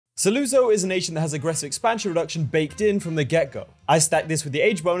Saluzzo is a nation that has aggressive expansion reduction baked in from the get-go. I stacked this with the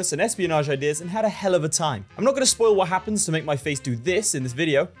age bonus and espionage ideas and had a hell of a time. I'm not going to spoil what happens to make my face do this in this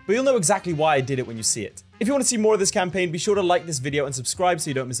video, but you'll know exactly why I did it when you see it. If you want to see more of this campaign, be sure to like this video and subscribe so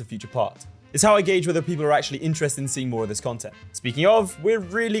you don't miss a future part. It's how I gauge whether people are actually interested in seeing more of this content. Speaking of, we're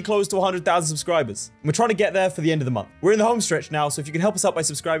really close to 100,000 subscribers, and we're trying to get there for the end of the month. We're in the home stretch now, so if you can help us out by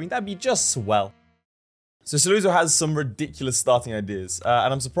subscribing, that'd be just swell. So Saluzzo has some ridiculous starting ideas,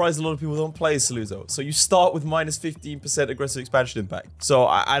 and I'm surprised a lot of people don't play Saluzzo. So you start with minus 15% aggressive expansion impact. So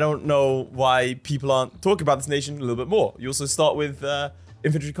I don't know why people aren't talking about this nation a little bit more. You also start with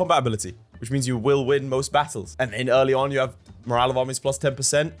infantry combat ability, which means you will win most battles. And then early on you have morale of armies plus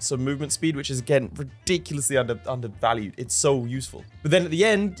 10%, so movement speed, which is again ridiculously undervalued. It's so useful. But then at the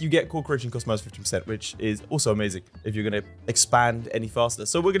end, you get core creation cost minus 15%, which is also amazing if you're going to expand any faster.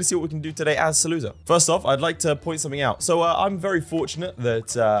 So we're going to see what we can do today as Saluzzo. First off, I'd like to point something out. So I'm very fortunate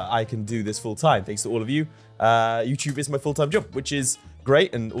that I can do this full time, thanks to all of you. YouTube is my full-time job, which is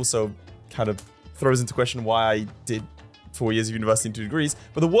great, and also kind of throws into question why I did 4 years of university and 2 degrees.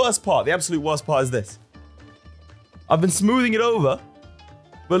 But the worst part, the absolute worst part is this. I've been smoothing it over,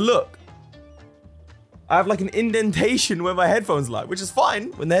 but look, I have like an indentation where my headphones lie, which is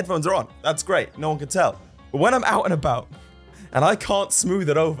fine when the headphones are on. That's great, no one can tell. But when I'm out and about and I can't smooth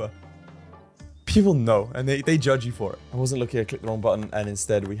it over, people know and they judge you for it. I wasn't looking, I clicked the wrong button, and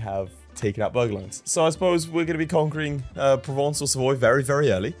instead we have taken out burger lines. So I suppose we're going to be conquering Provence or Savoy very, very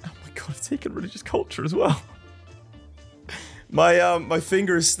early. Oh my god, I've taken religious culture as well. My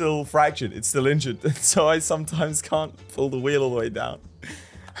finger is still fractured, it's still injured, so I sometimes can't pull the wheel all the way down.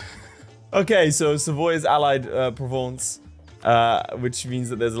 Okay, so Savoy is allied Provence, which means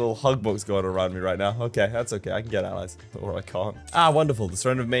that there's a little hug box going around me right now. Okay, that's okay, I can get allies, or I can't. Ah, wonderful, the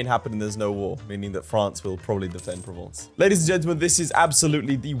surrender of Maine happened and there's no war, meaning that France will probably defend Provence. Ladies and gentlemen, this is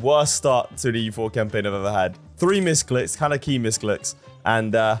absolutely the worst start to the EU4 campaign I've ever had. 3 misclicks, kind of key misclicks.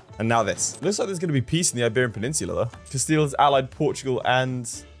 And now this. Looks like there's going to be peace in the Iberian Peninsula, though. Castile has allied Portugal and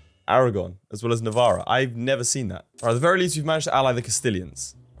Aragon, as well as Navarra. I've never seen that. All right, at the very least, we've managed to ally the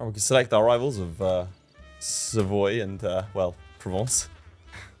Castilians. All right, we can select our rivals of Savoy and, well, Provence.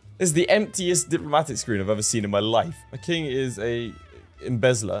 This is the emptiest diplomatic screen I've ever seen in my life. My king is a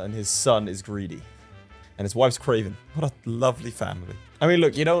embezzler, and his son is greedy. And his wife's craven. What a lovely family. I mean,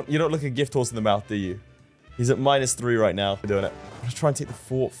 look, you don't look a gift horse in the mouth, do you? He's at -3 right now. We're doing it. I'm going to try and take the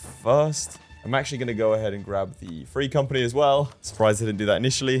fort first. I'm actually going to go ahead and grab the free company as well. Surprised I didn't do that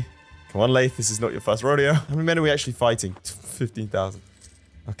initially. Come on, Laith. This is not your first rodeo. How many men are we actually fighting? 15,000.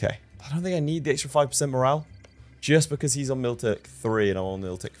 Okay. I don't think I need the extra 5% morale. Just because he's on Miltech 3 and I'm on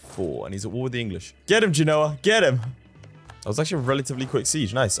Miltech 4. And he's at war with the English. Get him, Genoa. Get him. That was actually a relatively quick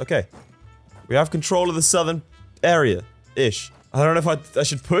siege. Nice. Okay. We have control of the southern area-ish. I don't know if I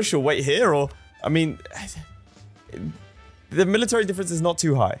should push or wait here or... I mean, the military difference is not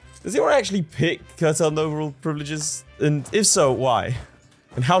too high. Does anyone actually pick curtail noble privileges? And if so, why?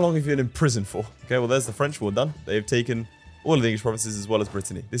 And how long have you been in prison for? Okay, well, there's the French war done. They've taken all of the English provinces as well as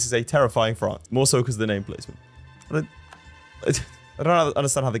Brittany. This is a terrifying France. More so because of the name placement. I don't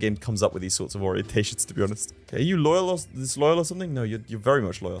understand how the game comes up with these sorts of orientations, to be honest. Okay, are you loyal or disloyal or something? No, you're very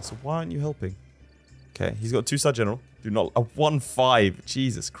much loyal. So why aren't you helping? Okay, he's got a 2-star general. Do not a 1-5.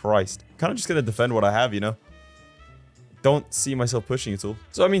 Jesus Christ. Kind of just gonna defend what I have, you know. Don't see myself pushing at all.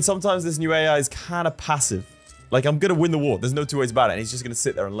 So I mean, sometimes this new AI is kind of passive. Like, I'm gonna win the war. There's no two ways about it. And he's just gonna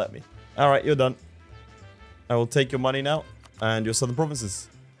sit there and let me. All right, you're done. I will take your money now and your southern provinces.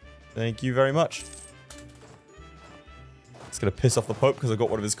 Thank you very much. It's gonna piss off the Pope because I got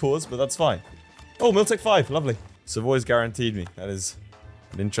one of his cores, but that's fine. Oh, Miltech 5, lovely. Savoy's guaranteed me. That is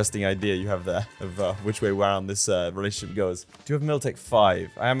an interesting idea you have there of which way around this relationship goes. Do you have Miltech 5?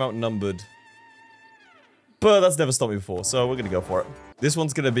 I am outnumbered. But that's never stopped me before, so we're going to go for it. This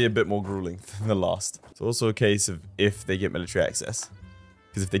one's going to be a bit more grueling than the last. It's also a case of if they get military access.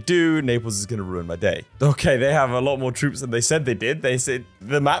 Because if they do, Naples is going to ruin my day. Okay, they have a lot more troops than they said they did. They said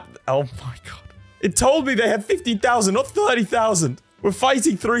the map... Oh my god. It told me they had 50,000, not 30,000. We're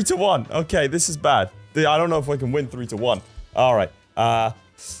fighting 3 to 1. Okay, this is bad. I don't know if I can win 3 to 1. All right.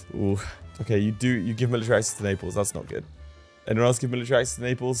 Ooh. Okay, you give military access to Naples. That's not good. Anyone else give military access to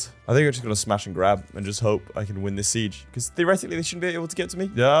Naples? I think I'm just going to smash and grab and just hope I can win this siege. Because theoretically, they shouldn't be able to get to me.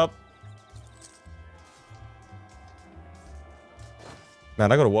 Yup.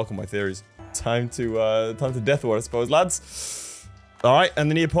 Man, I got to work on my theories. Time to death war, I suppose, lads. All right, and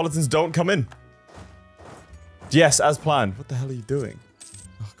the Neapolitans don't come in. Yes, as planned. What the hell are you doing?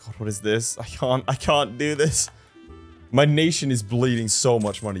 Oh god, what is this? I can't do this. My nation is bleeding so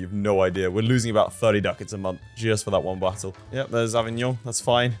much money, you have no idea. We're losing about 30 ducats a month just for that one battle. Yep, there's Avignon. That's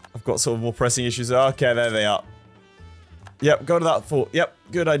fine. I've got sort of more pressing issues. Okay, there they are. Yep, go to that fort. Yep,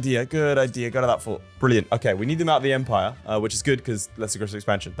 good idea. Good idea. Go to that fort. Brilliant. Okay, we need them out of the Empire, which is good because less aggressive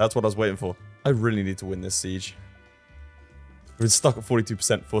expansion. That's what I was waiting for. I really need to win this siege. We've been stuck at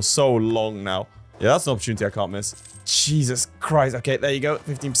 42% for so long now. Yeah, that's an opportunity I can't miss. Jesus Christ. Okay, there you go.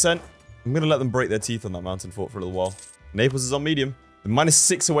 15%. I'm going to let them break their teeth on that mountain fort for a little while. Naples is on medium. They're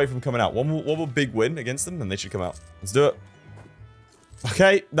 -6 away from coming out. One more big win against them, and they should come out. Let's do it.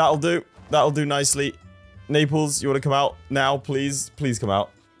 Okay, that'll do. That'll do nicely. Naples, you want to come out now, please? Please come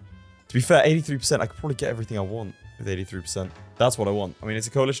out. To be fair, 83%. I could probably get everything I want with 83%. That's what I want. I mean, it's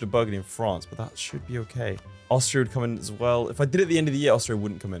a coalition of Burgundy and France, but that should be okay. Austria would come in as well. If I did it at the end of the year, Austria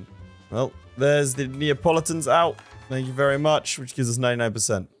wouldn't come in. Well, there's the Neapolitans out. Thank you very much, which gives us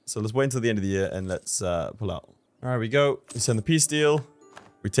 99%. So let's wait until the end of the year and let's pull out. All right, we go. We send the peace deal.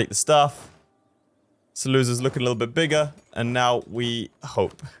 We take the stuff. Saluzzo's looking a little bit bigger. And now we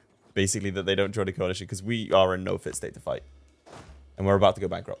hope, basically, that they don't join the coalition because we are in no fit state to fight. And we're about to go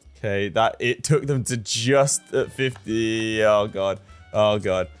bankrupt. Okay, it took them to just at 50. Oh, God. Oh,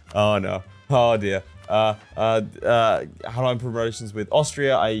 God. Oh, no. Oh, dear. How do I improve relations with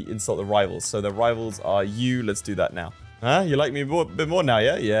Austria? I insult the rivals. So the rivals are you. Let's do that now. Huh? You like me a bit more now,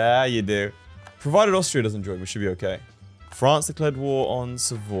 yeah? Yeah, you do. Provided Austria doesn't join, we should be okay. France declared war on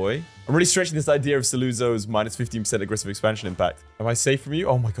Savoy. I'm really stretching this idea of Saluzzo's -15% aggressive expansion impact. Am I safe from you?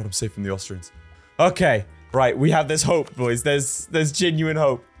 Oh my god, I'm safe from the Austrians. Okay, right, we have this hope, boys. There's genuine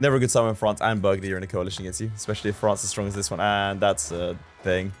hope. Never a good sign when France and Burgundy are in a coalition against you, especially if France is as strong as this one, and that's a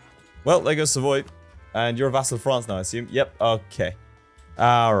thing. Well, there goes Savoy. And you're a vassal of France now, I assume. Yep, okay.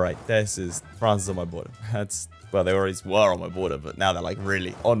 Alright, France is on my border. Well, they always were on my border, but now they're like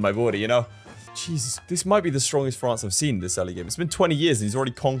really on my border, you know? Jesus, this might be the strongest France I've seen this early game. It's been 20 years and he's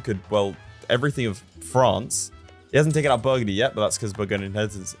already conquered, well, everything of France. He hasn't taken out Burgundy yet, but that's because Burgundian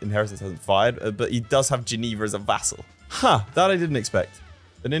inheritance hasn't fired. But he does have Geneva as a vassal. Huh, that I didn't expect.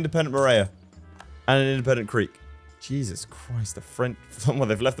 An independent Morea and an independent Creek. Jesus Christ, the French... Well,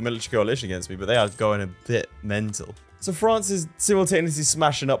 they've left the military coalition against me, but they are going a bit mental. So France is simultaneously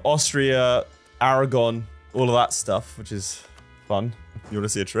smashing up Austria, Aragon, all of that stuff, which is fun. You want to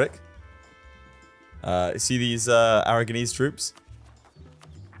see a trick? See these Aragonese troops?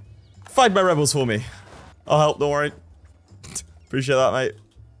 Fight my rebels for me. I'll help, don't worry. Appreciate that, mate.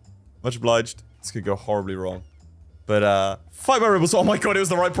 Much obliged. This could go horribly wrong. But, fight my rebels. Oh my god, it was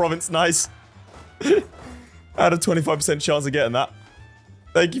the right province. Nice. I had a 25% chance of getting that.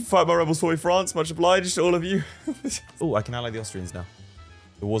 Thank you for fighting my rebels for me, France. Much obliged to all of you. Oh, I can ally the Austrians now.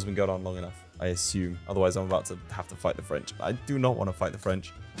 The war's been going on long enough, I assume. Otherwise, I'm about to have to fight the French. I do not want to fight the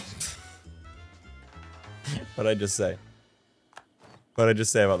French. What'd I just say? What'd I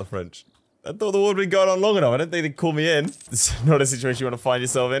just say about the French? I thought the war had been going on long enough. I don't think they'd call me in. This is not a situation you want to find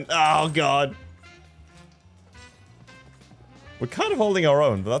yourself in. Oh, God. We're kind of holding our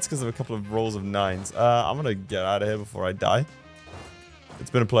own, but that's because of a couple of rolls of 9s. I'm going to get out of here before I die.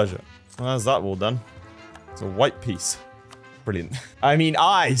 It's been a pleasure. Well, how's that all done? It's a white piece. Brilliant. I mean,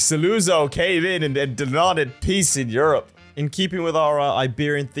 Saluzzo, came in and demanded peace in Europe. In keeping with our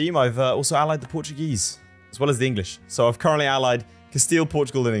Iberian theme, I've also allied the Portuguese, as well as the English. So I've currently allied Castile,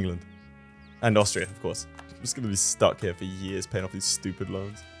 Portugal, and England. And Austria, of course. I'm just going to be stuck here for years paying off these stupid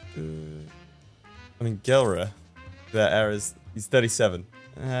loans. I mean, Gelre, their heir is... He's 37.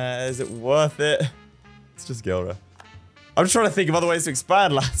 Is it worth it? It's just Gelre. I'm just trying to think of other ways to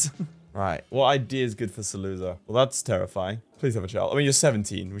expand, lads. Right, what idea is good for Saluzzo? Well, that's terrifying. Please have a child. I mean, you're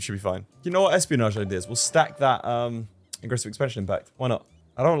 17. We should be fine. You know what espionage ideas? We'll stack that aggressive expansion impact. Why not?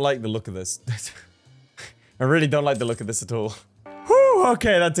 I don't like the look of this. I really don't like the look of this at all. Whew,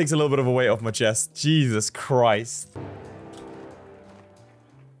 okay, that takes a little bit of a weight off my chest. Jesus Christ.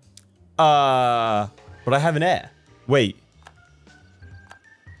 But I have an heir. Wait.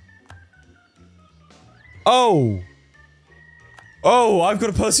 Oh! Oh, I've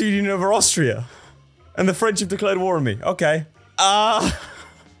got a personal union over Austria. And the French have declared war on me. Okay. That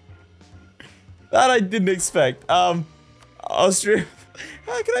I didn't expect. Austria...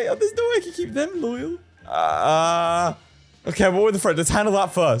 How can I... There's no way I can keep them loyal. Okay, what with the French? Let's handle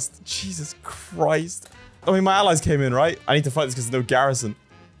that first. Jesus Christ. I mean, my allies came in, right? I need to fight this because there's no garrison.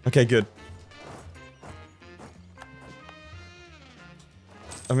 Okay, good.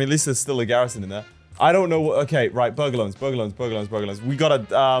 I mean, at least there's still a garrison in there. I don't know what... Okay, right. Burger loans. We gotta...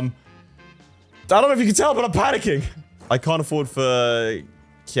 I don't know if you can tell, but I'm panicking. I can't afford for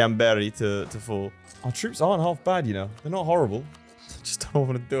Chiamberi to fall. Our troops aren't half bad, you know. They're not horrible. I just don't know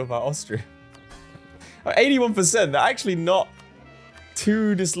what to do about Austria. 81%, they're actually not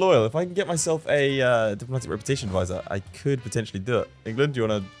too disloyal. If I can get myself a diplomatic reputation advisor, I could potentially do it. England, do you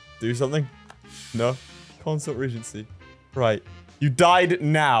want to do something? No? Consort Regency. Right. You died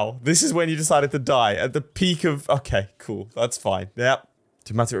now. This is when you decided to die. At the peak of... Okay, cool. That's fine. Yep.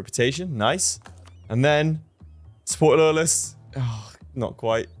 Diplomatic reputation. Nice. And then... Support loyalists. Oh, not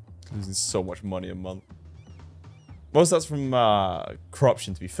quite. Losing so much money a month. Most of that's from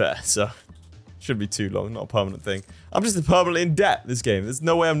corruption, to be fair. So... Shouldn't be too long, not a permanent thing. I'm just permanently in debt this game. There's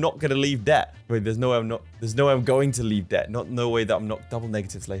no way I'm not gonna leave debt. Wait, there's no way I'm going to leave debt. No way that I'm not double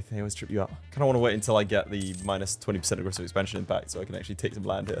negatives, Laith. They always trip you up. Kinda wanna wait until I get the minus 20% aggressive expansion impact so I can actually take some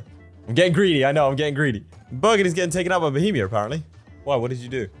land here. I'm getting greedy, I know, I'm getting greedy. Burgundy's getting taken out by Bohemia, apparently. Why, what did you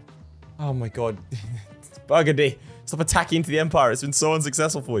do? Oh my god. Burgundy, stop attacking into the empire. It's been so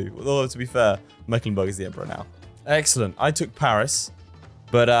unsuccessful for you. Although, to be fair, Mecklenburg is the emperor now. Excellent, I took Paris.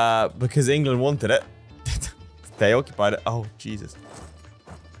 But because England wanted it, they occupied it. Oh, Jesus.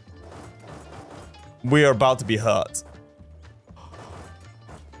 We are about to be hurt.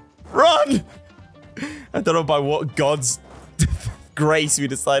 Run! I don't know by what god's grace we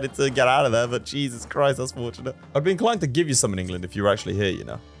decided to get out of there, but Jesus Christ, that's fortunate. I'd be inclined to give you some in England if you were actually here, you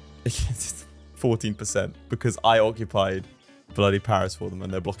know. 14%, because I occupied bloody Paris for them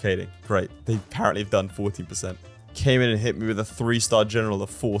and they're blockading. Great. They apparently have done 14%. Came in and hit me with a 3-star general of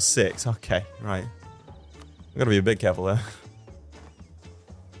 4-6. Okay, right. I've got to be a bit careful there.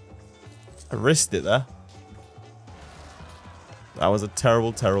 I risked it there. That was a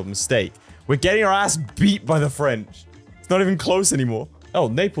terrible, terrible mistake. We're getting our ass beat by the French. It's not even close anymore. Oh,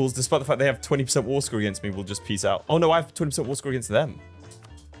 Naples, despite the fact they have 20% war score against me, will just peace out. Oh no, I have 20% war score against them.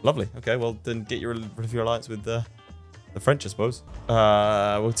 Lovely. Okay, well then get rid of your alliance with the French, I suppose.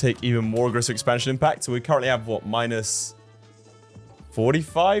 We'll take even more aggressive expansion impact. So we currently have, what, minus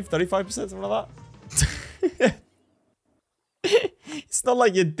 45, 35%, something like that? It's not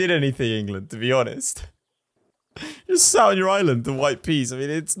like you did anything, England, to be honest. You just sat on your island to white peace. I mean,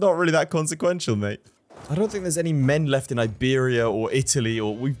 it's not really that consequential, mate. I don't think there's any men left in Iberia or Italy,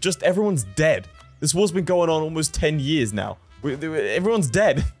 or everyone's dead. This war's been going on almost 10 years now. Everyone's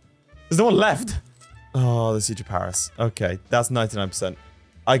dead. There's no one left. Oh, the Siege of Paris. Okay, that's 99%.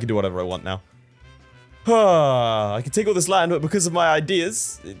 I can do whatever I want now. I can take all this land, but because of my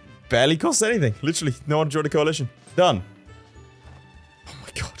ideas, it barely costs anything. Literally, no one joined a coalition. Done. Oh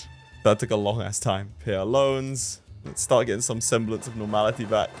my god. That took a long ass time. Pay our loans. Let's start getting some semblance of normality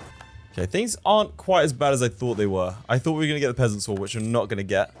back. Okay, things aren't quite as bad as I thought they were. I thought we were going to get the Peasants' War, which I'm not going to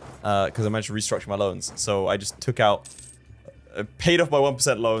get, because I managed to restructure my loans. So I just took out, paid off my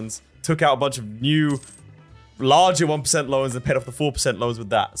 1% loans, took out a bunch of new, larger 1% loans and paid off the 4% loans with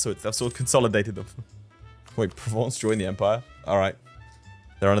that. So I've sort of consolidated them. Wait, Provence joined the empire? Alright.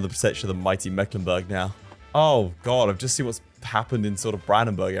 They're under the protection of the mighty Mecklenburg now. Oh god, I've just seen what's happened in sort of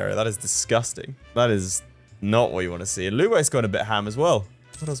Brandenburg area. That is disgusting. That is not what you want to see. And Lübeck's going a bit ham as well.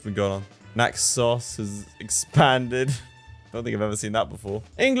 What else has been going on? Naxos has expanded. I don't think I've ever seen that before.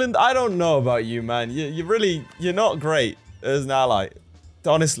 England, I don't know about you, man. You're not great as an ally.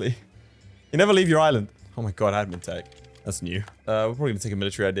 Honestly. You never leave your island. Oh my god, admin tech. That's new. We're probably gonna take a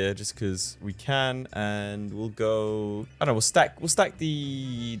military idea just because we can, and we'll go. I don't know. We'll stack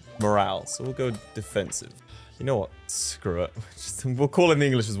the morale, so we'll go defensive. You know what? Screw it. We'll call it in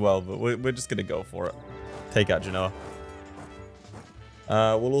English as well, but we're just gonna go for it. Take out Genoa.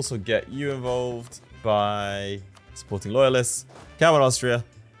 We'll also get you involved by supporting loyalists. Come on, Austria.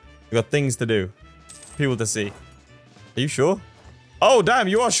 We've got things to do. People to see. Are you sure? Oh, damn,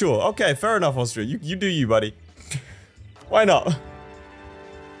 you are sure. Okay, fair enough, Austria. You do you, buddy. Why not?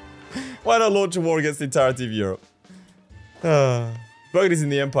 Why not launch a war against the entirety of Europe? Burgundy's in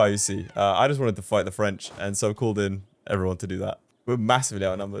the empire, you see. I just wanted to fight the French, and so called in everyone to do that. We're massively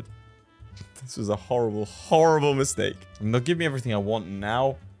outnumbered. This was a horrible, horrible mistake. And they'll give me everything I want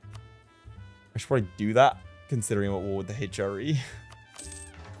now. I should probably do that, considering what war with the HRE.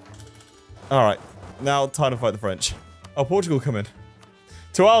 Alright, now time to fight the French. Oh, Portugal, come in.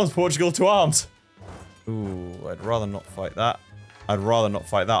 To arms, Portugal, to arms! Ooh, I'd rather not fight that. I'd rather not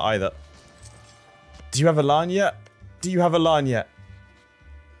fight that either. Do you have a line yet? Do you have a line yet?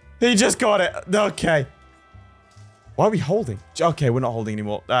 He just got it! Okay. Why are we holding? Okay, we're not holding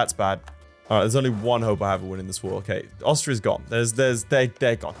anymore. That's bad. Alright, there's only one hope I have of winning this war. Okay, Austria's gone. They're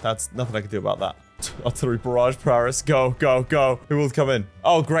gone. That's nothing I can do about that. Artillery barrage, Paris. Go, go, go. Who will come in?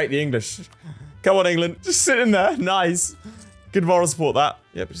 Oh, great, the English. Come on, England. Just sit in there. Nice. Good moral support, that.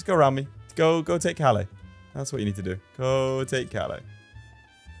 Yep, just go around me. Go take Calais. That's what you need to do. Go take Calais.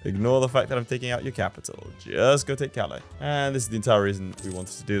 Ignore the fact that I'm taking out your capital. Just go take Calais. And this is the entire reason we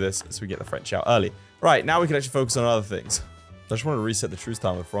wanted to do this, so we get the French out early. Right, now we can actually focus on other things. I just wanted to reset the truce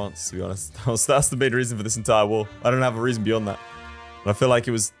time with France, to be honest. That's the main reason for this entire war. I don't have a reason beyond that. And I feel like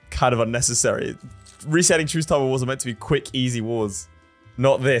it was kind of unnecessary. Resetting truce time wars are meant to be quick, easy wars.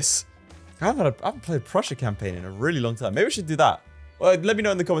 Not this. I haven't played a Prussia campaign in a really long time. Maybe we should do that. Well, let me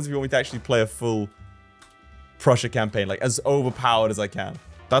know in the comments if you want me to actually play a full Prussia campaign, like as overpowered as I can.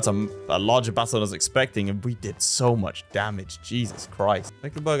 That's a larger battle than I was expecting, and we did so much damage. Jesus Christ.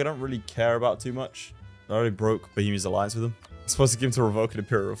 Mecklenburg, I don't really care about too much. I already broke Bohemia's alliance with them. I'm supposed to give him to revoke an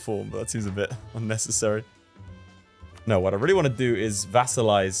imperial reform, but that seems a bit unnecessary. No, what I really want to do is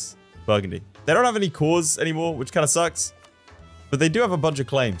vassalize Burgundy. They don't have any cores anymore, which kind of sucks. But they do have a bunch of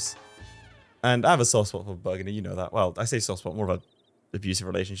claims. And I have a soft spot for Burgundy, you know that. Well, I say soft spot, more of an abusive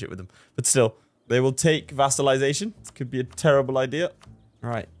relationship with them. But still, they will take vassalization. This could be a terrible idea.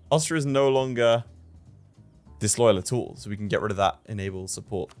 Alright, Austria is no longer disloyal at all, so we can get rid of that enable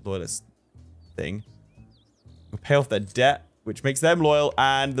support loyalist thing. We'll pay off their debt, which makes them loyal,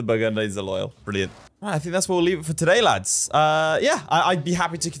 and the Burgundians are loyal. Brilliant. Right, I think that's where we'll leave it for today, lads. Yeah, I'd be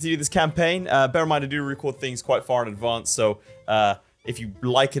happy to continue this campaign. Bear in mind, I do record things quite far in advance, so if you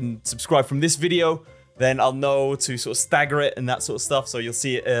like and subscribe from this video, then I'll know to sort of stagger it and that sort of stuff, so you'll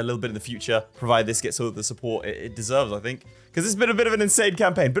see it a little bit in the future, provided this gets all the support it deserves, I think. Because it's been a bit of an insane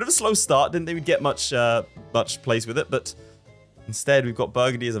campaign. Bit of a slow start, didn't think we'd get much place with it, but instead we've got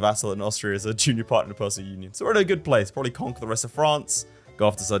Burgundy as a vassal and Austria as a junior partner in a personal union. So we're in a good place. Probably conquer the rest of France, go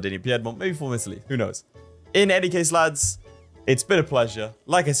after Sardinia, Piedmont, maybe form Italy, who knows. In any case, lads, it's been a pleasure.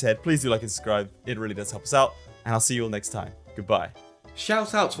 Like I said, please do like and subscribe. It really does help us out, and I'll see you all next time. Goodbye.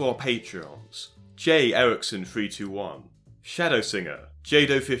 Shout out to our Patreons: J Erickson 321, Shadow Singer,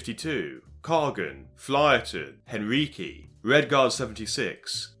 Jado52, Kargon, Flyerton, Henriki, Redguard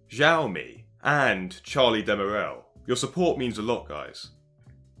 76, Xiaomi, and Charlie Demerel. Your support means a lot, guys.